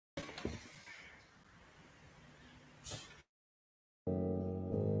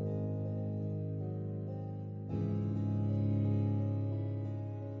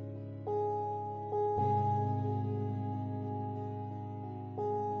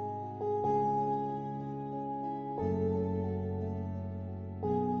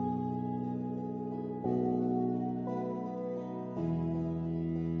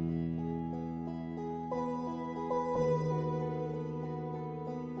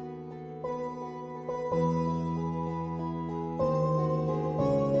Now,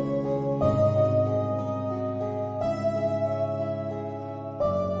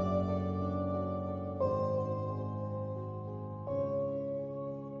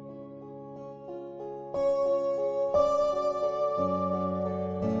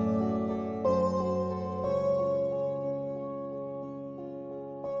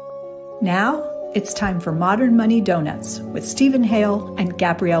 it's time for Modern Money Donuts with Stephen Hale and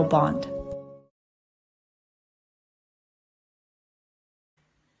Gabrielle Bond.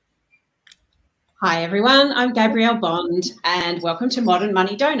 Hi everyone, I'm Gabrielle Bond and welcome to Modern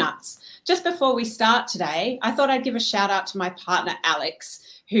Money Donuts. Just before we start today, I thought I'd give a shout out to my partner Alex,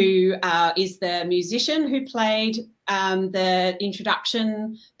 who is the musician who played the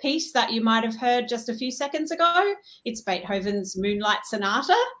introduction piece that you might have heard just a few seconds ago. It's Beethoven's Moonlight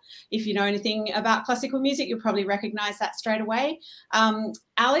Sonata. If you know anything about classical music, you'll probably recognize that straight away.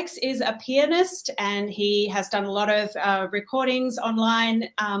 Alex is a pianist and he has done a lot of recordings online.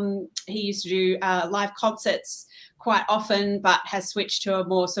 He used to do live concerts quite often, but has switched to a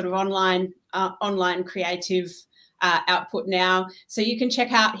more sort of online creative output now. So you can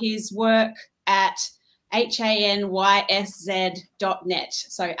check out his work at hanYsz.net.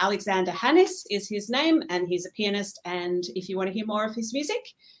 So Alexander Hannis is his name and he's a pianist. And if you want to hear more of his music,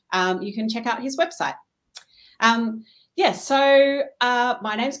 you can check out his website. My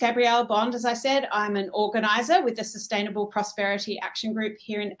name's Gabrielle Bond. As I said, I'm an organiser with the Sustainable Prosperity Action Group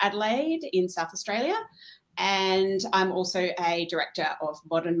here in Adelaide in South Australia. And I'm also a director of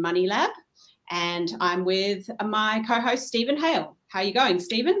Modern Money Lab. And I'm with my co-host, Stephen Hale. How are you going,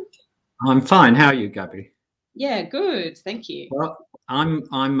 Stephen? I'm fine. How are you, Gabby? Yeah, good. Thank you. Well, I'm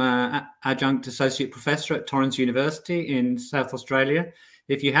an adjunct associate professor at Torrens University in South Australia.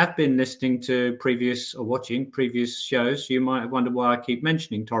 If you have been listening to watching previous shows, you might wonder why I keep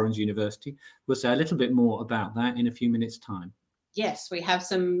mentioning Torrens University. We'll say a little bit more about that in a few minutes' time. Yes, we have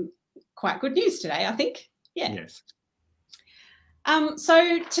some quite good news today, I think. Yeah. Yes.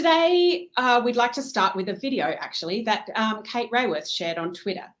 So today we'd like to start with a video, actually, that Kate Raworth shared on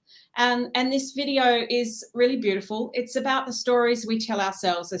Twitter. And this video is really beautiful. It's about the stories we tell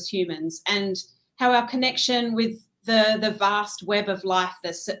ourselves as humans and how our connection with the vast web of life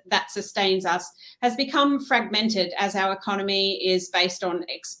that sustains us has become fragmented as our economy is based on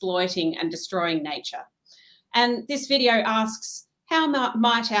exploiting and destroying nature. And this video asks, how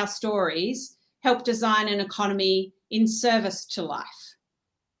might our stories help design an economy in service to life?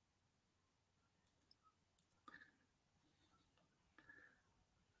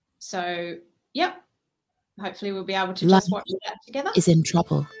 So, yep, hopefully we'll be able to just watch that together. Is in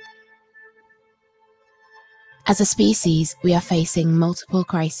trouble. As a species, we are facing multiple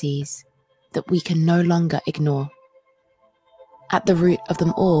crises that we can no longer ignore. At the root of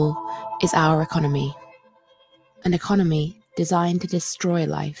them all is our economy. An economy designed to destroy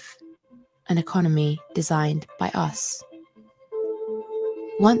life. An economy designed by us.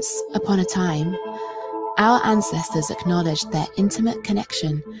 Once upon a time, our ancestors acknowledged their intimate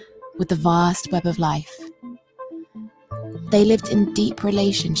connection with the vast web of life. They lived in deep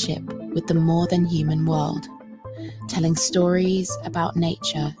relationship with the more than human world, telling stories about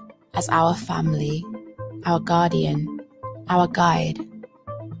nature as our family, our guardian, our guide.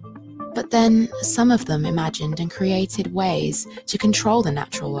 But then some of them imagined and created ways to control the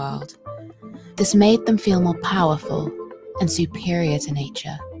natural world. This made them feel more powerful and superior to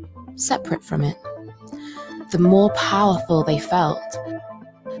nature, separate from it. The more powerful they felt,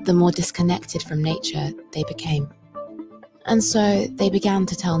 the more disconnected from nature they became. And so they began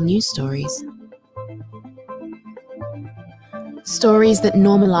to tell new stories. Stories that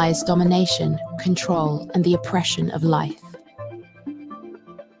normalized domination, control, and the oppression of life.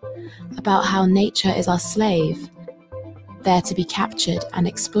 About how nature is our slave, there to be captured and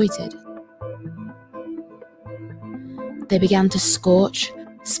exploited. They began to scorch,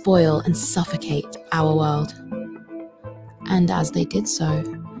 spoil, and suffocate our world. And as they did so,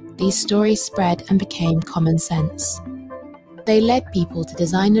 these stories spread and became common sense. They led people to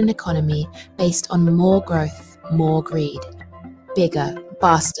design an economy based on more growth, more greed, bigger,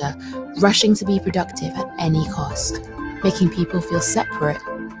 faster, rushing to be productive at any cost, making people feel separate,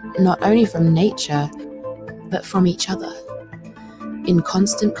 not only from nature, but from each other, in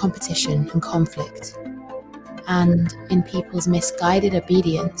constant competition and conflict. And in people's misguided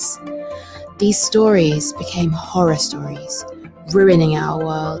obedience, these stories became horror stories, ruining our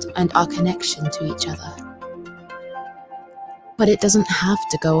world and our connection to each other. But it doesn't have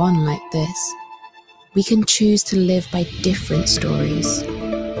to go on like this. We can choose to live by different stories.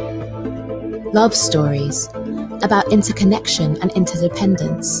 Love stories about interconnection and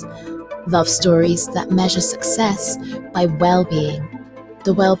interdependence, Love stories that measure success by well-being,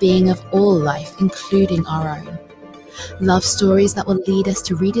 the well-being of all life, including our own. Love stories that will lead us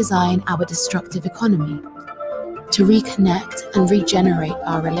to redesign our destructive economy, to reconnect and regenerate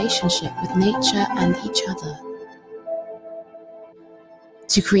our relationship with nature and each other,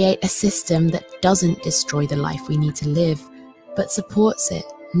 to create a system that doesn't destroy the life we need to live, but supports it,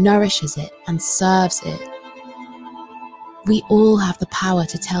 nourishes it, and serves it. We all have the power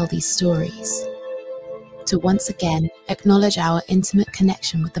to tell these stories, to once again acknowledge our intimate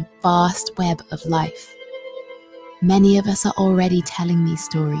connection with the vast web of life. Many of us are already telling these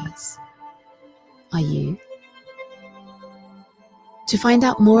stories. Are you? To find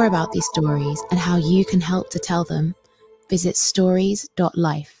out more about these stories and how you can help to tell them, visit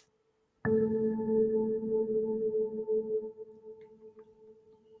stories.life.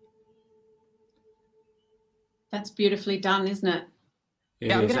 That's beautifully done, isn't it?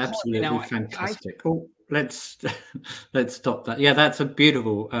 It is absolutely fantastic. Oh, let's stop that. Yeah, that's a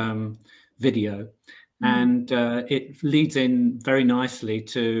beautiful video, and it leads in very nicely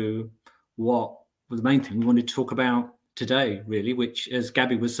to what the main thing we wanted to talk about today, really, which, as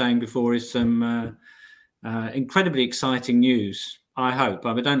Gabby was saying before, is some incredibly exciting news. I hope.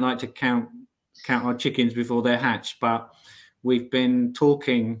 I don't like to count our chickens before they're hatched, but we've been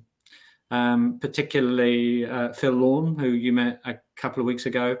talking, particularly Phil Lawn, who you met a couple of weeks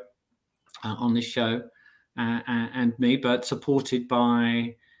ago on this show, and me, but supported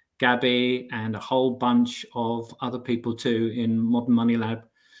by Gabby and a whole bunch of other people too in Modern Money Lab,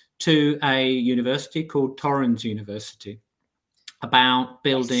 to a university called Torrens University, about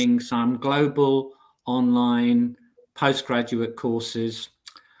building some global online postgraduate courses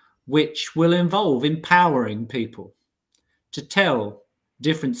which will involve empowering people to tell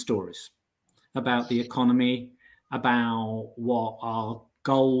different stories about the economy, about what our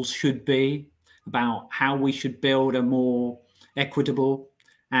goals should be, about how we should build a more equitable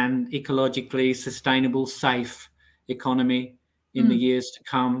and ecologically sustainable, safe economy in the years to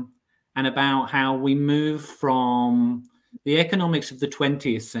come, and about how we move from the economics of the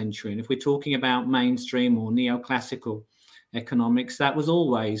 20th century. And if we're talking about mainstream or neoclassical economics, that was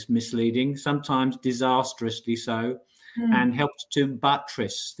always misleading, sometimes disastrously so, and helped to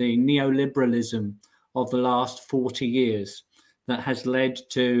buttress the neoliberalism of the last 40 years that has led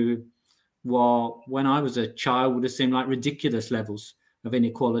to what, when I was a child, would have seemed like ridiculous levels of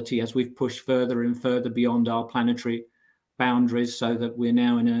inequality as we've pushed further and further beyond our planetary boundaries, so that we're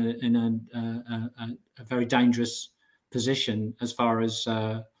now in a very dangerous position as far as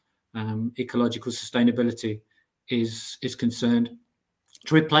ecological sustainability is concerned,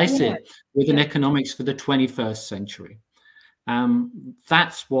 to replace it with an economics for the 21st century.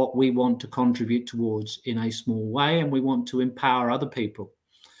 That's what we want to contribute towards in a small way, and we want to empower other people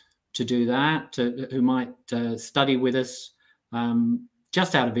to do that, who might study with us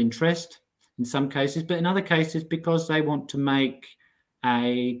just out of interest in some cases, but in other cases because they want to make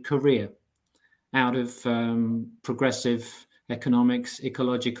a career out of progressive economics,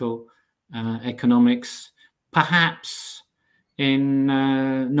 ecological economics, perhaps in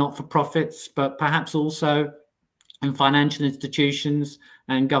not-for-profits, but perhaps also in financial institutions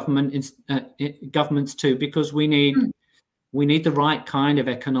and governments too, because we need the right kind of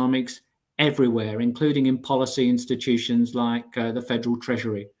economics everywhere, including in policy institutions like the Federal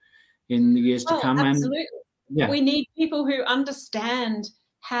Treasury in the years to come. Absolutely. And, we need people who understand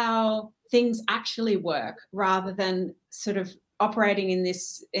how things actually work, rather than sort of operating in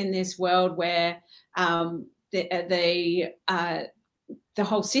this world where the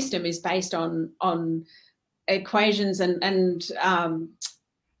whole system is based on equations and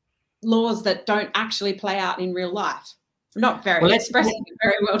laws that don't actually play out in real life. Not very expressing it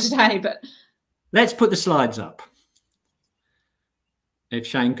very well today, but let's put the slides up. If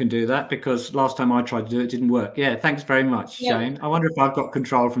Shane can do that, because last time I tried to do it, it didn't work. Yeah, thanks very much, Shane. I wonder if I've got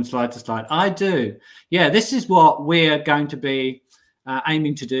control from slide to slide. I do. Yeah, this is what we're going to be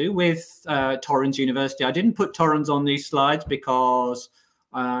aiming to do with Torrens University. I didn't put Torrens on these slides because,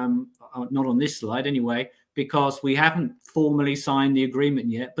 not on this slide anyway, because we haven't formally signed the agreement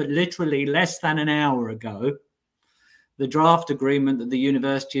yet, but literally less than an hour ago, the draft agreement that the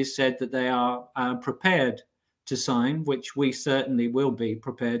university has said that they are prepared to sign, which we certainly will be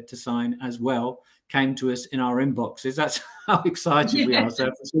prepared to sign as well, came to us in our inboxes. That's how excited we are.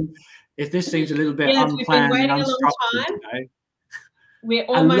 So if this seems a little bit unplanned and unstructured today, we're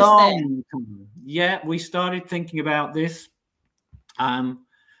almost there. Yeah, we started thinking about this nearly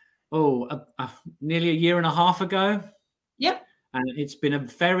a year and a half ago. Yep. And it's been a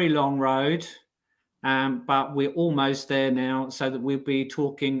very long road but we're almost there now, so that we'll be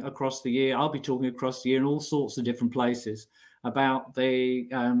talking across the year. I'll be talking across the year in all sorts of different places about the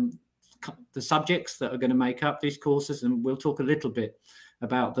subjects that are going to make up these courses, and we'll talk a little bit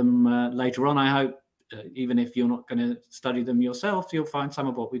about them later on. I hope, even if you're not going to study them yourself, you'll find some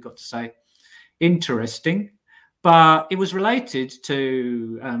of what we've got to say interesting. But it was related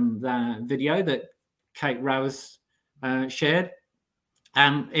to the video that Kate Raworth shared.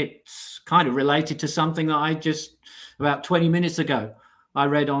 It's kind of related to something that I just, about 20 minutes ago, I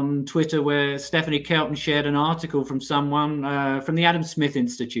read on Twitter, where Stephanie Kelton shared an article from someone from the Adam Smith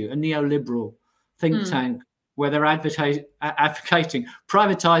Institute, a neoliberal think tank, where they're advocating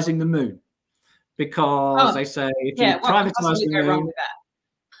privatizing the moon, because they say if you privatize the moon,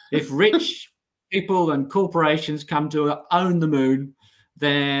 if rich people and corporations come to own the moon,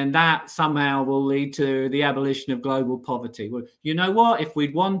 then that somehow will lead to the abolition of global poverty. Well, you know what? If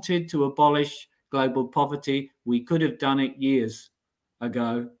we'd wanted to abolish global poverty, we could have done it years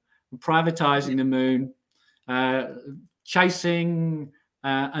ago. Privatizing the moon, chasing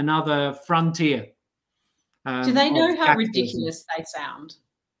another frontier. Do they know how ridiculous they sound?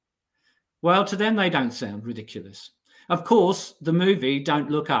 Well, to them, they don't sound ridiculous. Of course, the movie Don't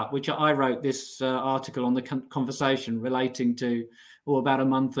Look Up, which I wrote this article on the Conversation relating to, about a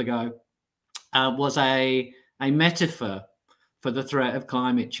month ago, was a metaphor for the threat of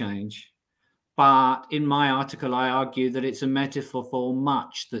climate change. But in my article, I argue that it's a metaphor for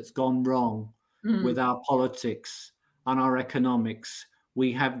much that's gone wrong with our politics and our economics.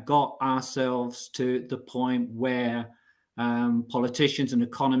 We have got ourselves to the point where politicians and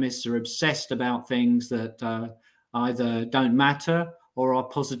economists are obsessed about things that either don't matter or are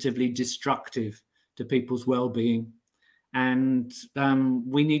positively destructive to people's well-being. And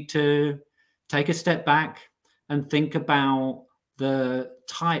we need to take a step back and think about the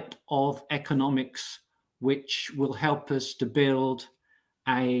type of economics which will help us to build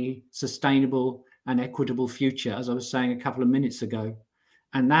a sustainable and equitable future, as I was saying a couple of minutes ago.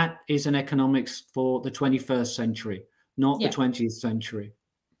 And that is an economics for the 21st century, not the 20th century.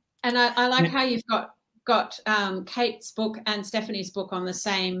 And I like how you've got Kate's book and Stephanie's book on the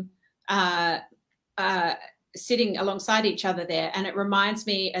same sitting alongside each other there. And it reminds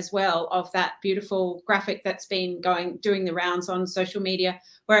me as well of that beautiful graphic that's been doing the rounds on social media,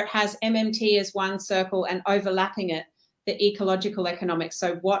 where it has MMT as one circle and overlapping it, the ecological economics.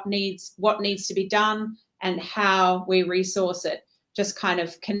 So what needs to be done and how we resource it, just kind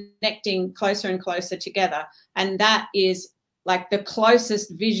of connecting closer and closer together. And that is like the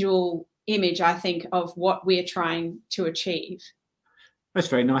closest visual image, I think, of what we're trying to achieve. That's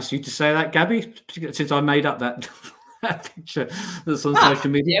very nice of you to say that, Gabby, since I made up that picture that's on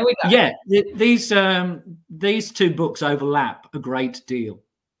social media. There we go. Yeah, these two books overlap a great deal,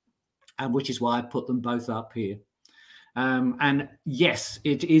 which is why I put them both up here. And yes,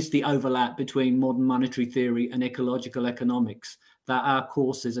 it is the overlap between modern monetary theory and ecological economics that our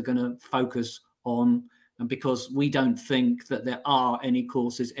courses are going to focus on, and because we don't think that there are any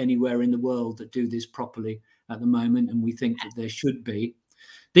courses anywhere in the world that do this properly at the moment, and we think that there should be.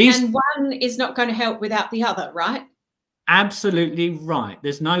 And one is not going to help without the other, right? Absolutely right.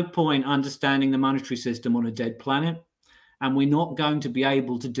 There's no point understanding the monetary system on a dead planet, and we're not going to be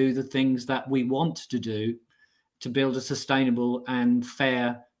able to do the things that we want to do to build a sustainable and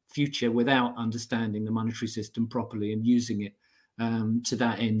fair future without understanding the monetary system properly and using it to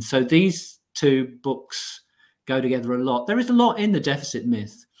that end. So these two books go together a lot. There is a lot in The Deficit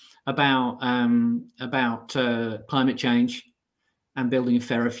Myth about climate change and building a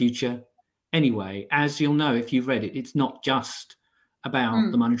fairer future. Anyway, as you'll know if you've read it, it's not just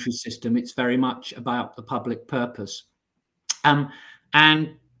about the monetary system. It's very much about the public purpose. And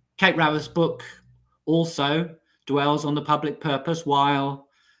Kate Raworth's book also dwells on the public purpose while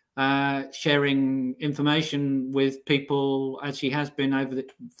sharing information with people, as she has been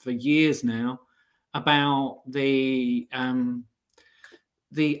for years now, about the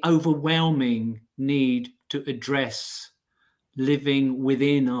overwhelming need to address living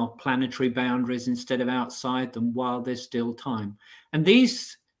within our planetary boundaries instead of outside them while there's still time. And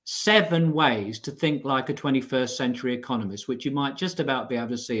these 7 ways to think like a 21st century economist, which you might just about be able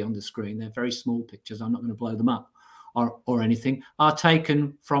to see on the screen, they're very small pictures, I'm not going to blow them up or anything, are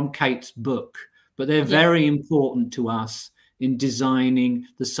taken from Kate's book, but they're very important to us in designing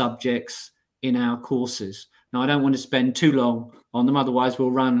the subjects in our courses. Now, I don't want to spend too long on them, otherwise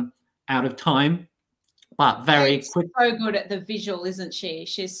we'll run out of time. But very quick. So good at the visual, isn't she?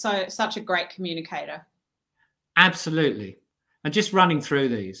 She's such a great communicator. Absolutely. And just running through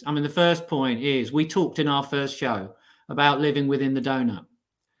these. I mean, the first point is we talked in our first show about living within the donut.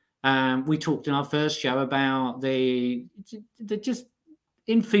 We talked in our first show about the just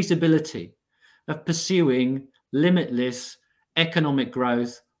infeasibility of pursuing limitless economic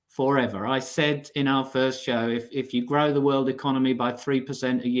growth forever. I said in our first show, if you grow the world economy by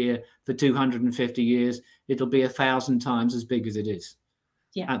 3% a year for 250 years, it'll be 1,000 times as big as it is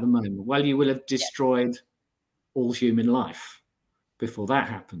at the moment. Well, you will have destroyed all human life before that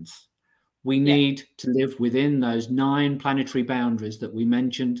happens. We need to live within those 9 planetary boundaries that we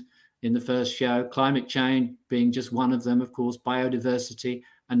mentioned in the first show, climate change being just one of them, of course, biodiversity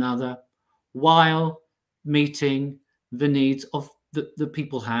another, while meeting the needs of the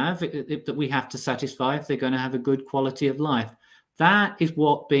people that we have to satisfy if they're going to have a good quality of life. That is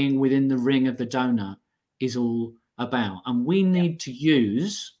what being within the ring of the donut is all about. And we need to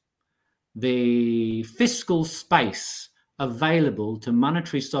use the fiscal space available to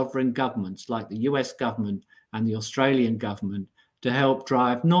monetary sovereign governments like the US government and the Australian government to help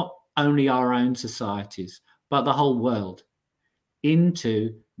drive not only our own societies, but the whole world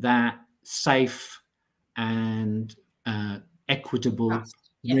into that safe and equitable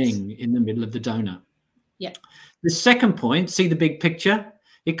ring in the middle of the donut. The second point, see the big picture.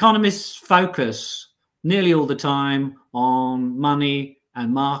 Economists focus nearly all the time on money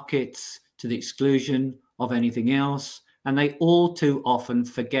and markets to the exclusion of anything else. And they all too often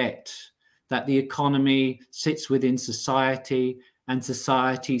forget that the economy sits within society and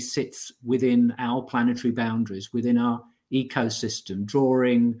society sits within our planetary boundaries, within our ecosystem,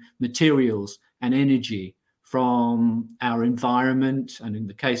 drawing materials and energy from our environment, and in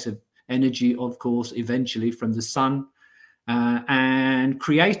the case of energy, of course, eventually from the sun, and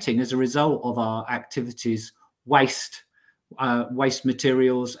creating, as a result of our activities, waste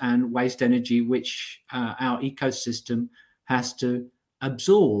materials and waste energy, which our ecosystem has to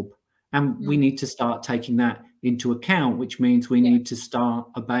absorb. And we need to start taking that into account, which means we need to start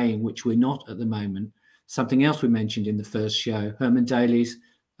obeying, which we're not at the moment. Something else we mentioned in the first show, Herman Daly's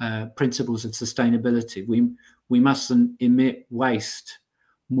principles of sustainability. We mustn't emit waste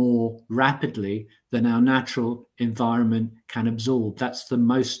more rapidly than our natural environment can absorb. That's the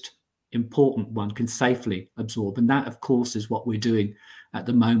most important one, can safely absorb. And that, of course, is what we're doing at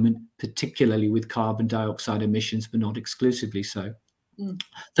the moment, particularly with carbon dioxide emissions, but not exclusively so.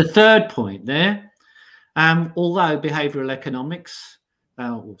 The third point there, although behavioral economics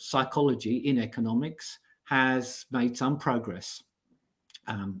or psychology in economics has made some progress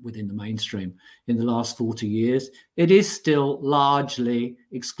within the mainstream in the last 40 years, it is still largely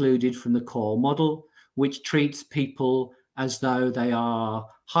excluded from the core model, which treats people as though they are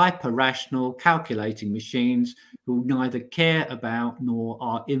hyper-rational, calculating machines who neither care about nor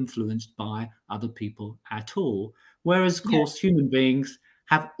are influenced by other people at all. Whereas, of course, human beings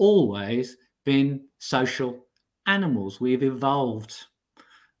have always been social animals. We've evolved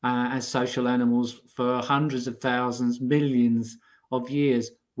as social animals for hundreds of thousands, millions of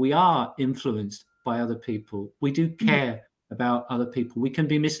years. We are influenced by other people. We do care about other people. We can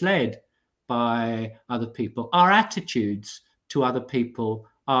be misled by other people. Our attitudes to other people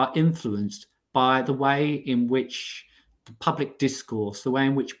are influenced by the way in which the public discourse, the way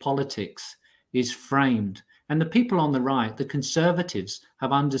in which politics is framed. And the people on the right, the conservatives,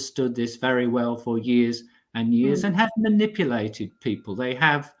 have understood this very well for years and years and have manipulated people. They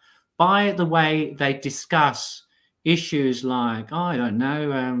have, by the way they discuss issues like, I don't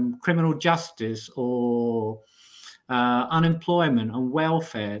know, criminal justice or unemployment and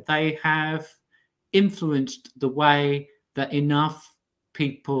welfare, they have influenced the way that enough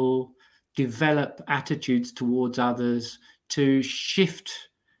people develop attitudes towards others to shift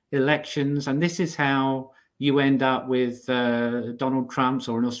elections. And this is how you end up with Donald Trump's,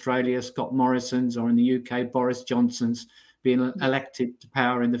 or in Australia, Scott Morrison's, or in the UK, Boris Johnson's being elected to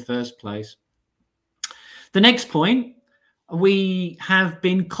power in the first place. The next point, we have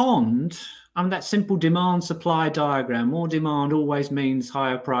been conned. I mean, that simple demand-supply diagram, more demand always means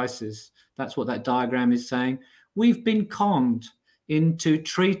higher prices. That's what that diagram is saying. We've been conned into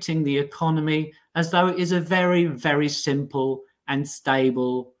treating the economy as though it is a very, very simple and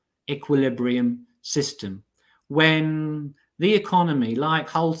stable equilibrium system, when the economy, like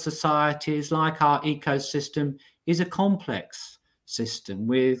whole societies, like our ecosystem, is a complex system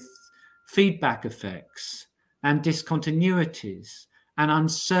with feedback effects and discontinuities and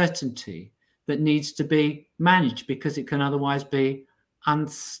uncertainty that needs to be managed because it can otherwise be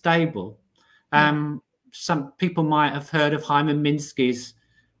unstable. Some people might have heard of Hyman Minsky's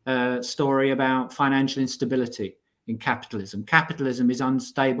story about financial instability in capitalism. Capitalism is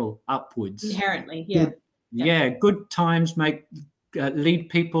unstable upwards. Inherently, good times lead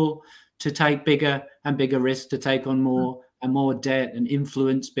people to take bigger and bigger risks, to take on more and more debt and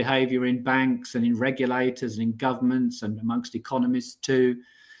influence behavior in banks and in regulators and in governments and amongst economists too,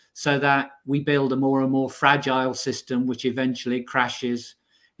 so that we build a more and more fragile system which eventually crashes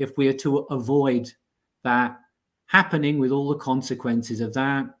if we are to avoid that happening with all the consequences of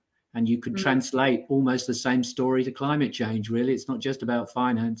that. And you could translate almost the same story to climate change, really. It's not just about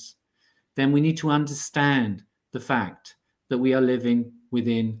finance. Then we need to understand the fact that we are living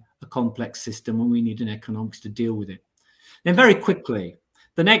within a complex system and we need an economics to deal with it. Then very quickly,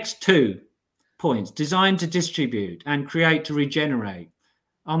 the next 2 points: design to distribute and create to regenerate.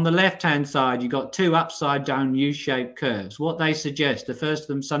 On the left-hand side, you've got 2 upside-down U-shaped curves. What they suggest, the first of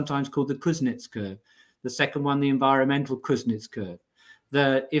them sometimes called the Kuznets curve, the second one the environmental Kuznets curve,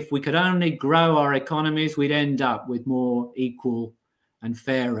 that if we could only grow our economies, we'd end up with more equal and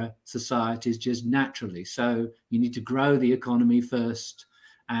fairer societies just naturally. So you need to grow the economy first,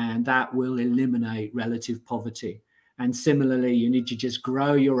 and that will eliminate relative poverty. And similarly, you need to just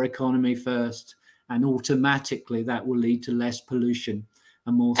grow your economy first, and automatically that will lead to less pollution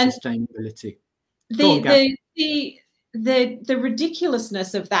and more sustainability. The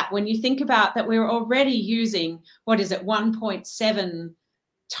ridiculousness of that, when you think about that, we're already using, 1.7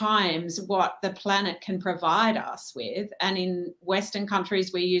 times what the planet can provide us with, and in Western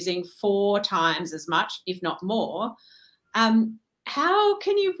countries we're using 4 times as much, if not more. How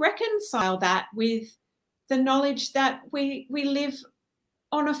can you reconcile that with the knowledge that we live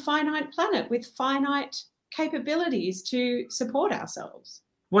on a finite planet with finite capabilities to support ourselves?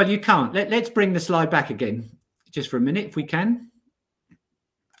 Well, you can't. Let's bring the slide back again just for a minute, if we can.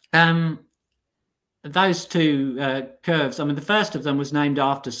 Those 2 curves, I mean, the first of them was named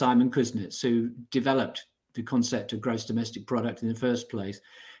after Simon Kuznets, who developed the concept of gross domestic product in the first place.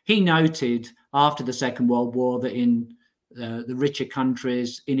 He noted after the Second World War that in the richer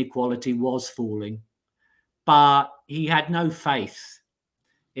countries, inequality was falling, but he had no faith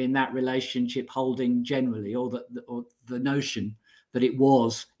in that relationship holding generally, or the notion that it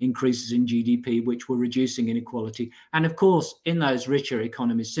was increases in GDP which were reducing inequality. And of course, in those richer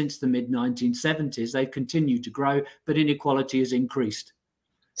economies since the mid-1970s, they've continued to grow, but inequality has increased.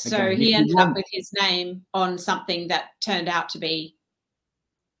 So again, he ended up with his name on something that turned out to be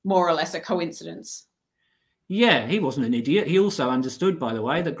more or less a coincidence. Yeah, he wasn't an idiot. He also understood, by the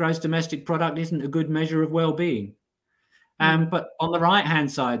way, that gross domestic product isn't a good measure of well-being. But on the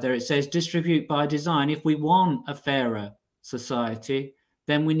right-hand side there, it says distribute by design. If we want a fairer society,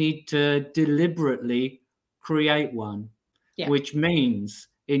 then we need to deliberately create one, which means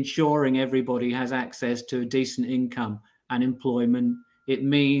ensuring everybody has access to a decent income and employment. It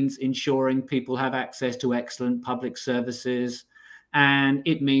means ensuring people have access to excellent public services, and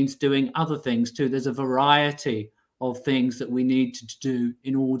it means doing other things too. There's a variety of things that we need to do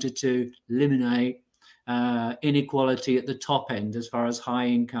in order to eliminate inequality at the top end as far as high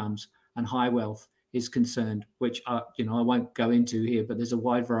incomes and high wealth is concerned, which I won't go into here, but there's a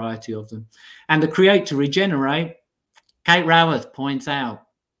wide variety of them. And the create to regenerate, Kate Raworth points out,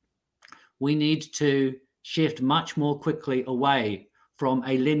 we need to shift much more quickly away from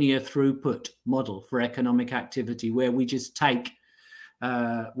a linear throughput model for economic activity, where we just take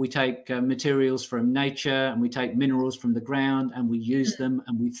materials from nature and we take minerals from the ground and we use them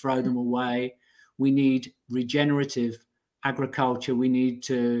and we throw them away. We need regenerative agriculture. We need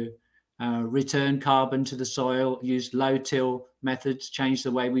to return carbon to the soil, use low-till methods, change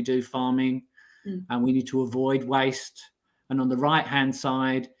the way we do farming, and we need to avoid waste. And on the right-hand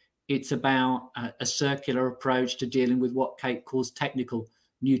side, it's about a circular approach to dealing with what Kate calls technical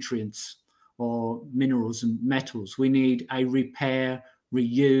nutrients or minerals and metals. We need a repair,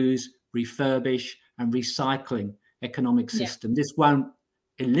 reuse, refurbish, and recycling economic system. This won't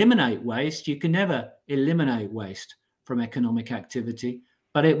eliminate waste. You can never eliminate waste from economic activity,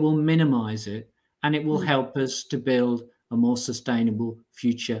 but it will minimize it, and it will help us to build a more sustainable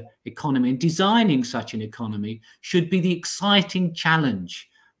future economy. And designing such an economy should be the exciting challenge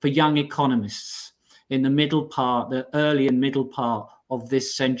for young economists in the early and middle part of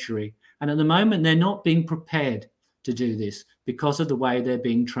this century. And at the moment, they're not being prepared to do this because of the way they're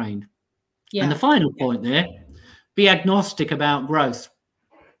being trained. And the final point there, be agnostic about growth.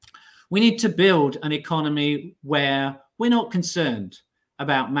 We need to build an economy where we're not concerned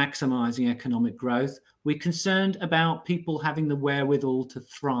about maximizing economic growth. We're concerned about people having the wherewithal to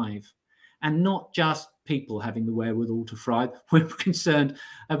thrive, and not just people having the wherewithal to thrive. We're concerned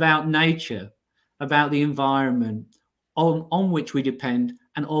about nature, about the environment on which we depend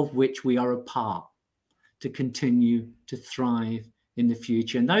and of which we are a part to continue to thrive in the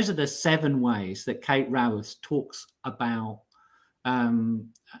future. And those are the 7 ways that Kate Raworth talks about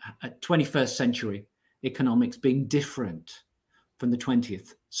 21st century economics being different from the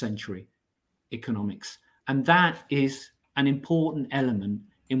 20th century economics. And that is an important element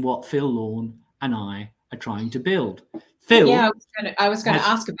in what Phil Lawn and I are trying to build. Phil, yeah, I was going to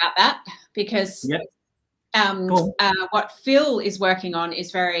ask about that, because yep. What Phil is working on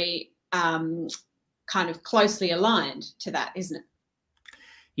is very kind of closely aligned to that, isn't it?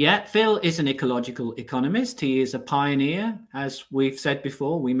 Yeah, Phil is an ecological economist. He is a pioneer, as we've said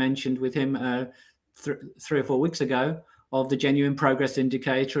before. We mentioned with him 3 or 4 weeks ago of the Genuine Progress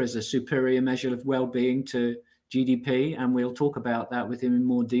Indicator as a superior measure of well-being to GDP, and we'll talk about that with him in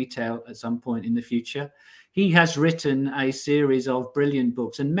more detail at some point in the future. He has written a series of brilliant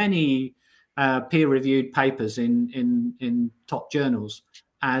books and many peer-reviewed papers in top journals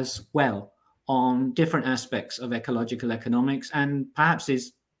as well on different aspects of ecological economics, and perhaps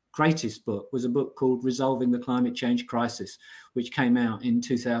his greatest book was a book called Resolving the Climate Change Crisis, which came out in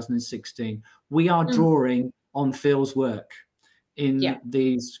 2016. We are drawing on Phil's work in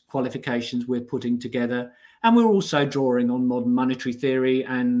these qualifications we're putting together, and we're also drawing on modern monetary theory,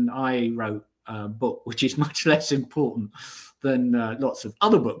 and I wrote a book which is much less important than lots of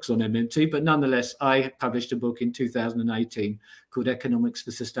other books on MMT, but nonetheless, I published a book in 2018 called Economics for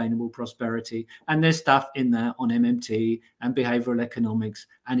Sustainable Prosperity, and there's stuff in there on MMT and behavioral economics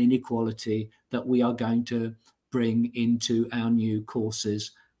and inequality that we are going to bring into our new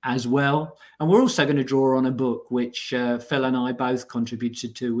courses as well. And we're also going to draw on a book which Phil and I both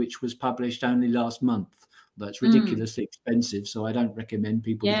contributed to, which was published only last month. That's ridiculously expensive, so I don't recommend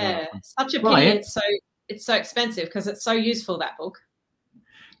people. Yeah, such a pity. It's so expensive because it's so useful, that book.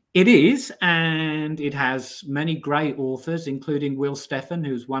 It is, and it has many great authors, including Will Steffen,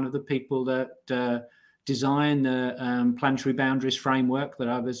 who's one of the people that designed the planetary boundaries framework that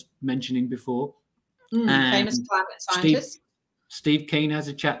I was mentioning before. Famous climate scientist. Steve Keen has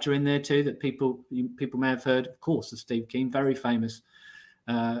a chapter in there too that people may have heard, of course, of Steve Keen, very famous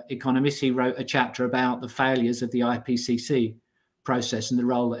economist. He wrote a chapter about the failures of the IPCC process and the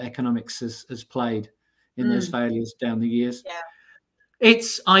role that economics has played in those failures down the years. Yeah.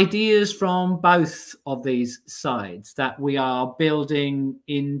 It's ideas from both of these sides that we are building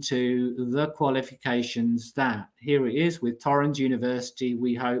into the qualifications that, here it is with Torrens University,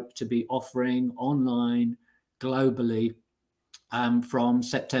 we hope to be offering online globally from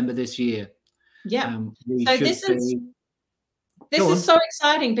September this year. Yeah. So this is so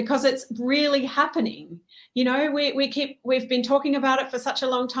exciting because it's really happening. You know, we've been talking about it for such a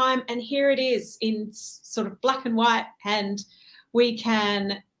long time, and here it is in sort of black and white, and we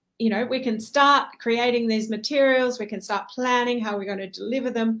can start creating these materials. We can start planning how we're going to deliver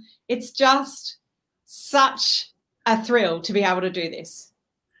them. It's just such a thrill to be able to do this.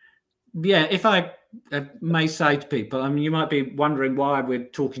 Yeah, if I may say to people, I mean, you might be wondering why we're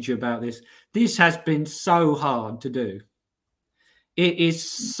talking to you about this. This has been so hard to do. It is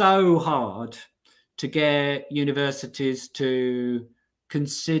so hard to get universities to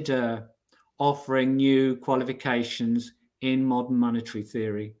consider offering new qualifications in modern monetary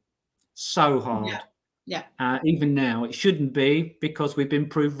theory. So hard. Yeah. Even now, it shouldn't be, because we've been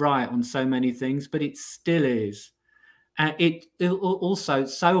proved right on so many things, but it still is. It also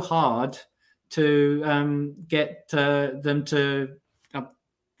so hard to get them to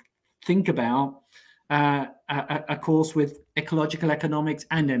think about a course with ecological economics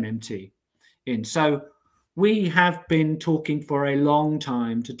and MMT in. So we have been talking for a long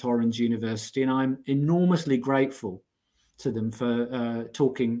time to Torrens University, and I'm enormously grateful to them for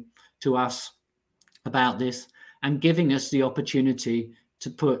talking to us about this and giving us the opportunity to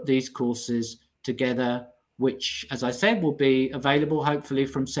put these courses together, which, as I said, will be available hopefully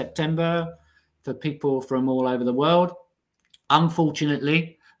from September for people from all over the world.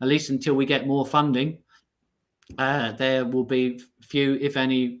 Unfortunately, at least until we get more funding, there will be few, if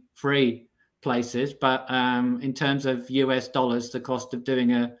any, free places. But in terms of US dollars, the cost of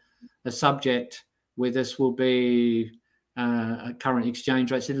doing a subject with us will be at current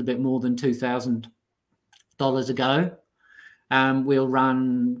exchange rates a little bit more than $2,000 a go. We'll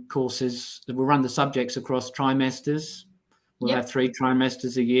run courses, we'll run the subjects across trimesters. We'll have 3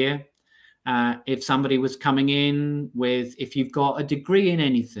 trimesters a year. If somebody was coming in with, if you've got a degree in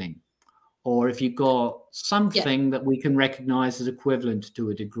anything, or if you've got something that we can recognize as equivalent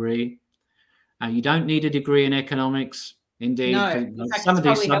to a degree, you don't need a degree in economics. Indeed, no, for some of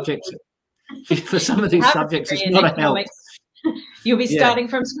these subjects, for some of these subjects, it's not a help. You'll be starting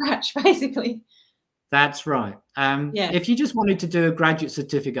from scratch, basically. That's right. If you just wanted to do a graduate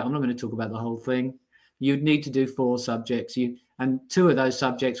certificate, I'm not going to talk about the whole thing. You'd need to do 4 subjects, and 2 of those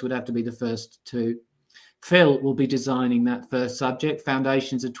subjects would have to be the first 2. Phil will be designing that first subject,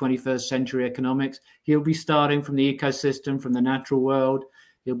 Foundations of 21st Century Economics. He'll be starting from the ecosystem, from the natural world.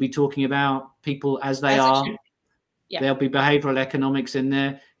 He'll be talking about people as they are. Yeah. There'll be behavioral economics in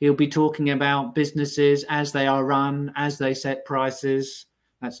there. He'll be talking about businesses as they are run, as they set prices.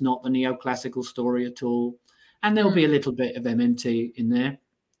 That's not the neoclassical story at all. And there'll be a little bit of MMT in there.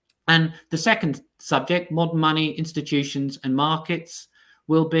 And the second subject, Modern Money, Institutions and Markets,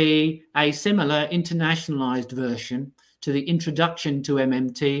 will be a similar internationalized version to the Introduction to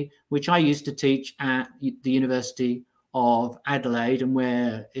MMT, which I used to teach at the University of Adelaide, and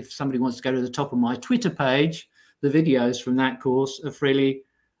where, if somebody wants to go to the top of my Twitter page, the videos from that course are freely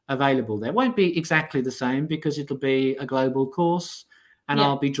available. There won't be exactly the same because it'll be a global course, and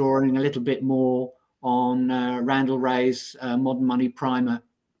I'll be drawing a little bit more on Randall Wray's Modern Money Primer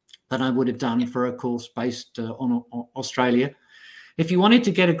than I would have done for a course based on Australia. If you wanted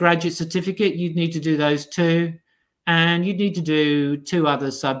to get a graduate certificate, you'd need to do those two, and you'd need to do 2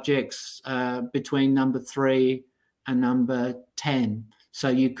 other subjects between number 3 and number 10. So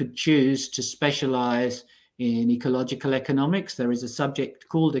you could choose to specialize in ecological economics. There is a subject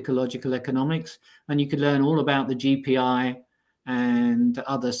called ecological economics, and you could learn all about the GPI and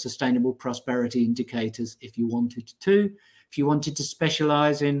other sustainable prosperity indicators if you wanted to. If you wanted to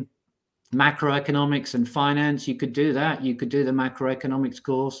specialize in macroeconomics and finance, you could do that. You could do the macroeconomics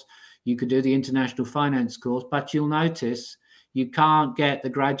course. You could do the international finance course, but you'll notice you can't get the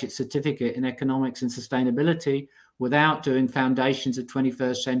graduate certificate in economics and sustainability without doing Foundations of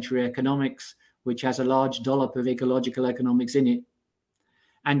 21st Century Economics, which has a large dollop of ecological economics in it.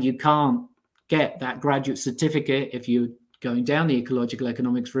 And you can't get that graduate certificate if you're going down the ecological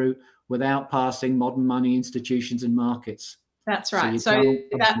economics route without passing Modern Money, Institutions and Markets. That's right. So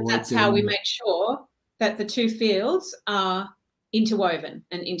that's how we make sure that the 2 fields are interwoven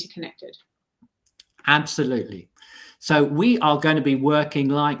and interconnected. Absolutely. So we are going to be working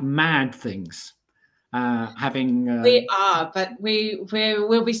like mad things. We are, but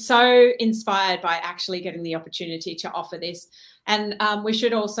we'll be so inspired by actually getting the opportunity to offer this. And we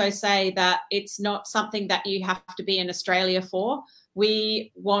should also say that it's not something that you have to be in Australia for.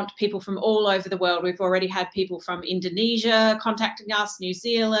 We want people from all over the world. We've already had people from Indonesia contacting us, New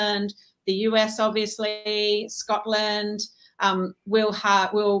Zealand, the US, obviously, Scotland.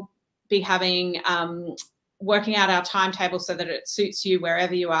 We'll be having working out our timetable so that it suits you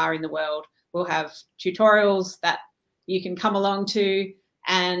wherever you are in the world. We'll have tutorials that you can come along to,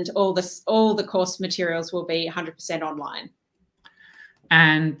 and all the course materials will be 100% online.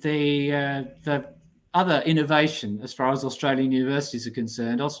 And the other innovation, as far as Australian universities are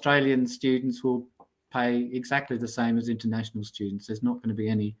concerned, Australian students will pay exactly the same as international students. There's not going to be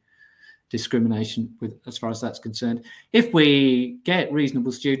any discrimination as far as that's concerned. If we get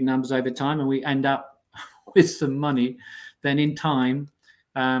reasonable student numbers over time and we end up with some money, then in time,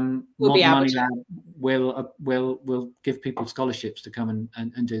 Modern Money Lab will give people scholarships to come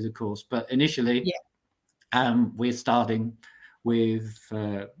and do the course. But initially, we're starting with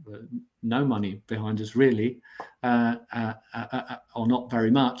no money behind us, really, or not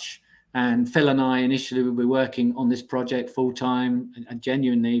very much. And Phil and I initially will be working on this project full-time and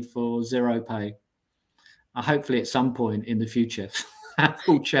genuinely for 0 pay. Hopefully at some point in the future that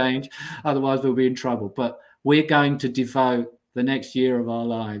will change, otherwise we'll be in trouble. But we're going to devote the next year of our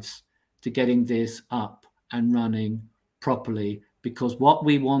lives to getting this up and running properly, because what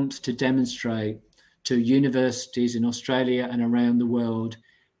we want to demonstrate to universities in Australia and around the world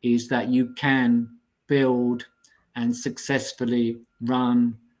is that you can build and successfully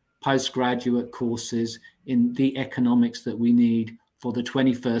run postgraduate courses in the economics that we need for the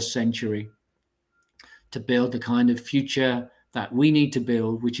 21st century to build the kind of future that we need to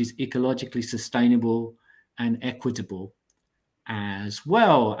build, which is ecologically sustainable and equitable as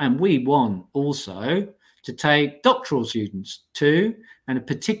well. And we want also to take doctoral students too, and a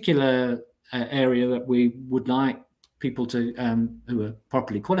particular area that we would like people to who are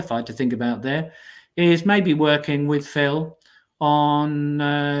properly qualified to think about there is maybe working with Phil on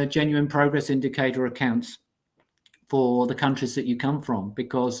genuine progress indicator accounts for the countries that you come from,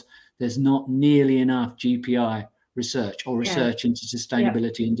 because there's not nearly enough GPI research or research into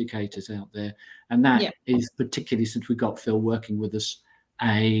sustainability indicators out there. And that is, particularly since we got Phil working with us,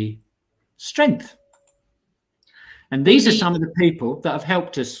 a strength. And these are some of the people that have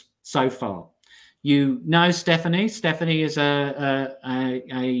helped us so far. You know Stephanie. Stephanie is a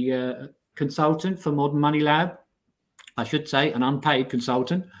consultant for Modern Money Lab. I should say an unpaid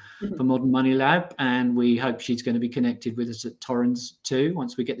consultant for Modern Money Lab, and we hope she's going to be connected with us at Torrens too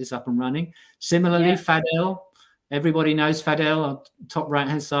once we get this up and running. Similarly, Fadel Everybody knows Fadel on top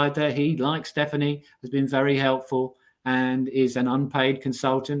right-hand side there. He, like Stephanie, has been very helpful and is an unpaid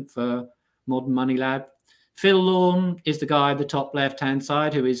consultant for Modern Money Lab. Phil Lawn is the guy at the top left-hand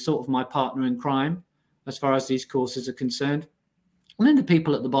side who is sort of my partner in crime as far as these courses are concerned. And then the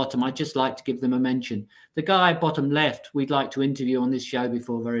people at the bottom, I'd just like to give them a mention. The guy bottom left, we'd like to interview on this show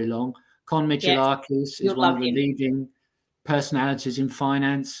before very long. Con Michalakis is one of the leading personalities in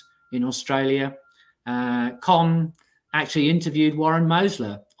finance in Australia. Con actually interviewed Warren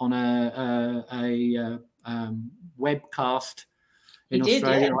Mosler on a webcast in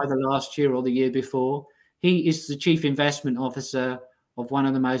Australia, either last year or the year before. He is the chief investment officer of one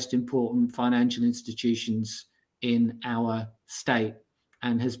of the most important financial institutions in our state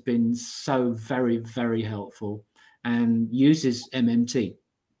and has been so very, very helpful and uses MMT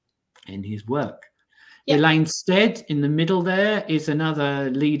in his work. Yep. Elaine Stead in the middle there is another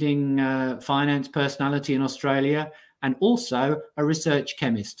leading finance personality in Australia and also a research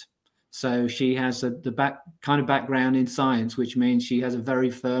chemist. So she has the kind of background in science, which means she has a very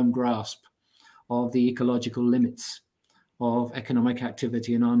firm grasp of the ecological limits of economic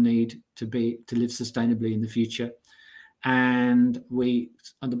activity and our need to live sustainably in the future. And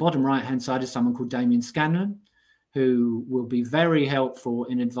on the bottom right-hand side is someone called Damien Scanlon, who will be very helpful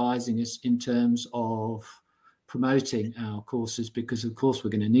in advising us in terms of promoting our courses, because of course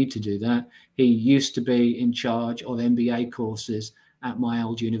we're going to need to do that. He used to be in charge of MBA courses at my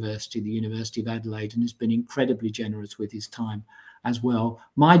old university, the University of Adelaide, and has been incredibly generous with his time as well.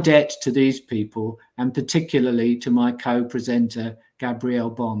 My debt to these people, and particularly to my co-presenter, Gabrielle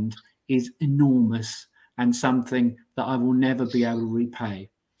Bond, is enormous and something that I will never be able to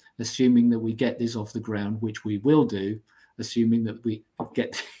repay, assuming that we get this off the ground, which we will do, assuming that we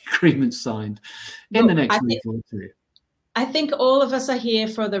get the agreement signed in the next week or two. I think all of us are here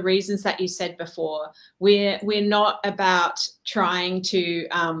for the reasons that you said before. We're not about trying to,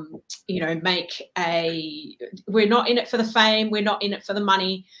 we're not in it for the fame. We're not in it for the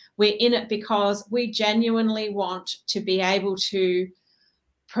money. We're in it because we genuinely want to be able to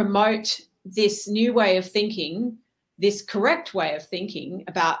promote this new way of thinking, this correct way of thinking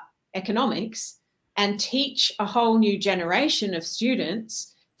about economics, and teach a whole new generation of students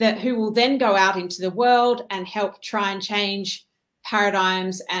who will then go out into the world and help try and change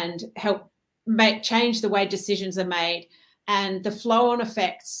paradigms and help change the way decisions are made. And the flow-on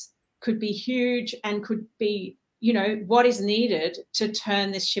effects could be huge and could be, what is needed to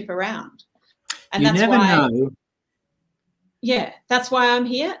turn this ship around. And that's why, yeah, that's why I'm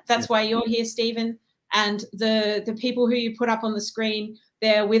here. That's why you're here, Stephen. And the people who you put up on the screen,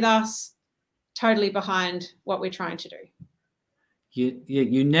 they're with us, totally behind what we're trying to do.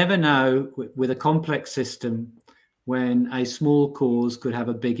 You never know with a complex system when a small cause could have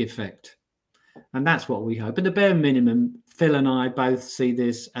a big effect. And that's what we hope. At the bare minimum, Phil and I both see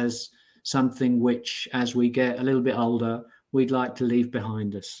this as something which, as we get a little bit older, we'd like to leave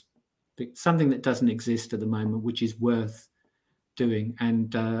behind us. Something that doesn't exist at the moment, which is worth doing.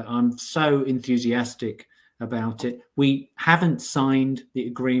 And I'm so enthusiastic about it. We haven't signed the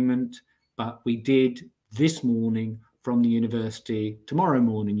agreement, but we did this morning from the university, tomorrow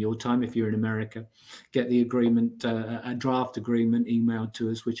morning, your time, if you're in America, get the agreement, a draft agreement emailed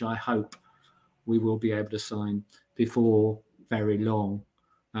to us, which I hope we will be able to sign before very long.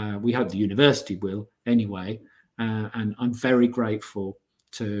 We hope the university will anyway. And I'm very grateful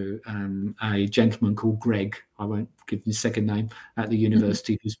to a gentleman called Greg, I won't give his second name, at the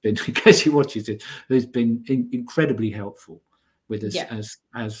university, who's been, in case he watches it, who's been incredibly helpful with us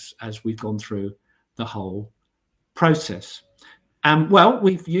as we've gone through the whole process. Well,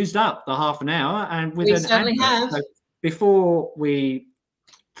 we've used up the half an hour, and with we certainly have. So before we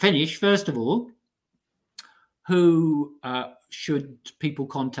finish, first of all, who should people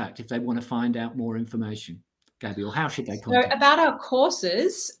contact if they want to find out more information? Gabby, or how should they contact? So about our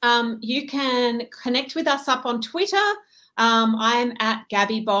courses, you can connect with us up on Twitter. I'm at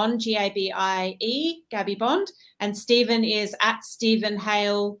Gabby Bond, G-A-B-I-E, Gabby Bond, and Stephen is at Stephen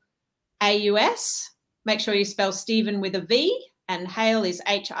Hale AUS. Make sure you spell Stephen with a V, and Hale is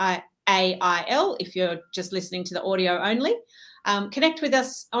H-I-A-I-L if you're just listening to the audio only. Connect with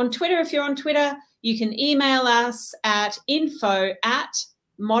us on Twitter if you're on Twitter. You can email us at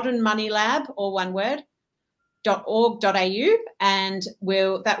info@modernmoneylab, or one word, .org.au, and that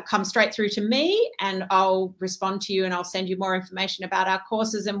will come straight through to me, and I'll respond to you and I'll send you more information about our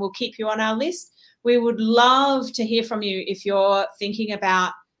courses, and we'll keep you on our list. We would love to hear from you if you're thinking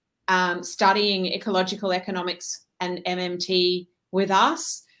about studying ecological economics and MMT with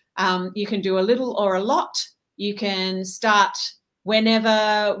us. You can do a little or a lot. You can start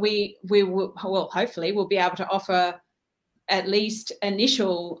whenever we will, well, hopefully we'll be able to offer at least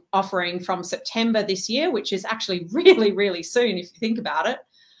initial offering from September this year, which is actually really, really soon if you think about it.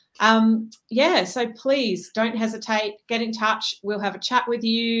 Yeah, so please don't hesitate, get in touch. We'll have a chat with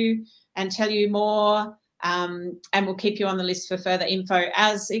you and tell you more, and we'll keep you on the list for further info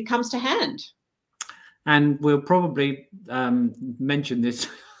as it comes to hand. And we'll probably mention this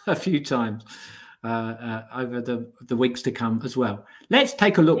a few times over the weeks to come as well. Let's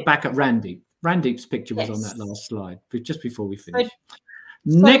take a look back at Randeep. Randeep's picture was on that last slide, but just before we finish.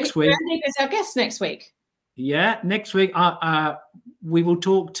 Next week, Randeep is our guest next week. Yeah, next week we will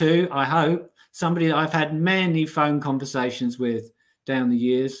talk to, I hope, somebody that I've had many phone conversations with down the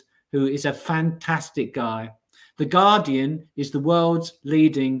years, who is a fantastic guy. The Guardian is the world's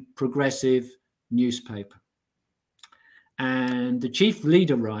leading progressive newspaper. And the chief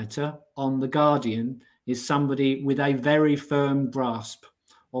leader writer on The Guardian is somebody with a very firm grasp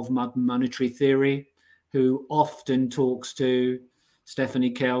of modern monetary theory, who often talks to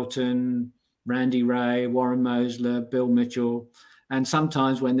Stephanie Kelton, Randy Wray, Warren Mosler, Bill Mitchell, and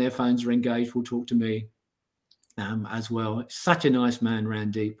sometimes when their phones are engaged, will talk to me as well. Such a nice man,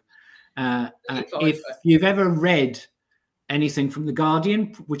 Randeep. If you've ever read anything from The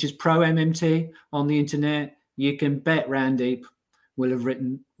Guardian, which is pro-MMT on the internet, you can bet Randeep will have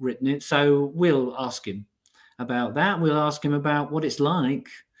written it. So we'll ask him about that. We'll ask him about what it's like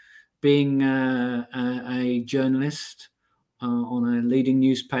being a journalist on a leading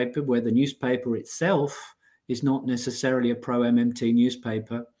newspaper, where the newspaper itself is not necessarily a pro-MMT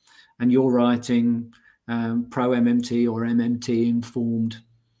newspaper, and you're writing pro-MMT or MMT-informed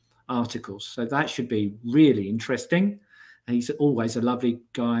articles. So that should be really interesting. And he's always a lovely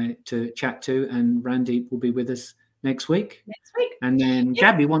guy to chat to, and Randeep will be with us next week. And then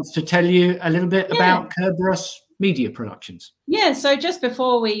Gabby wants to tell you a little bit about Kerberos Media Productions. Yeah, so just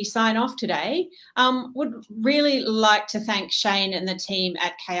before we sign off today, would really like to thank Shane and the team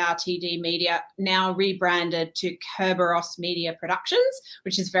at KRTD Media, now rebranded to Kerberos Media Productions,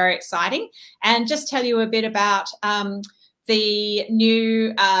 which is very exciting. And just tell you a bit about the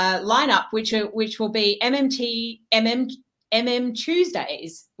new lineup, which will be MM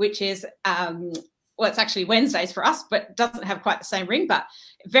Tuesdays, which is well, it's actually Wednesdays for us, but doesn't have quite the same ring, but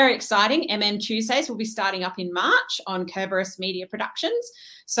very exciting. MM Tuesdays will be starting up in March on Kerberos Media Productions.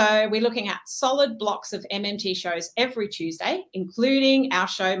 So we're looking at solid blocks of MMT shows every Tuesday, including our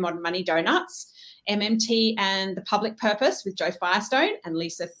show Modern Money Donuts, MMT and the Public Purpose with Joe Firestone and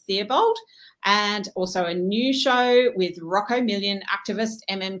Lisa Theobald, and also a new show with Rocco Million activist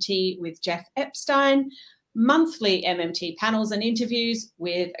MMT with Jeff Epstein, monthly MMT panels and interviews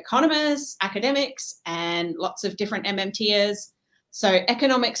with economists, academics, and lots of different MMTers. So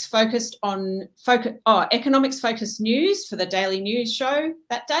economics focused news for the daily news show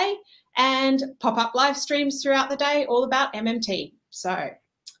that day, and pop-up live streams throughout the day all about MMT. So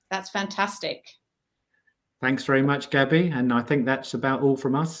that's fantastic. Thanks very much, Gabby. And I think that's about all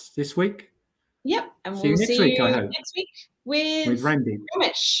from us this week. Yep. And we'll see you next week with Randy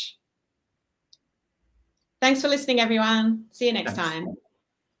Ramesh. Thanks for listening, everyone. See you next time.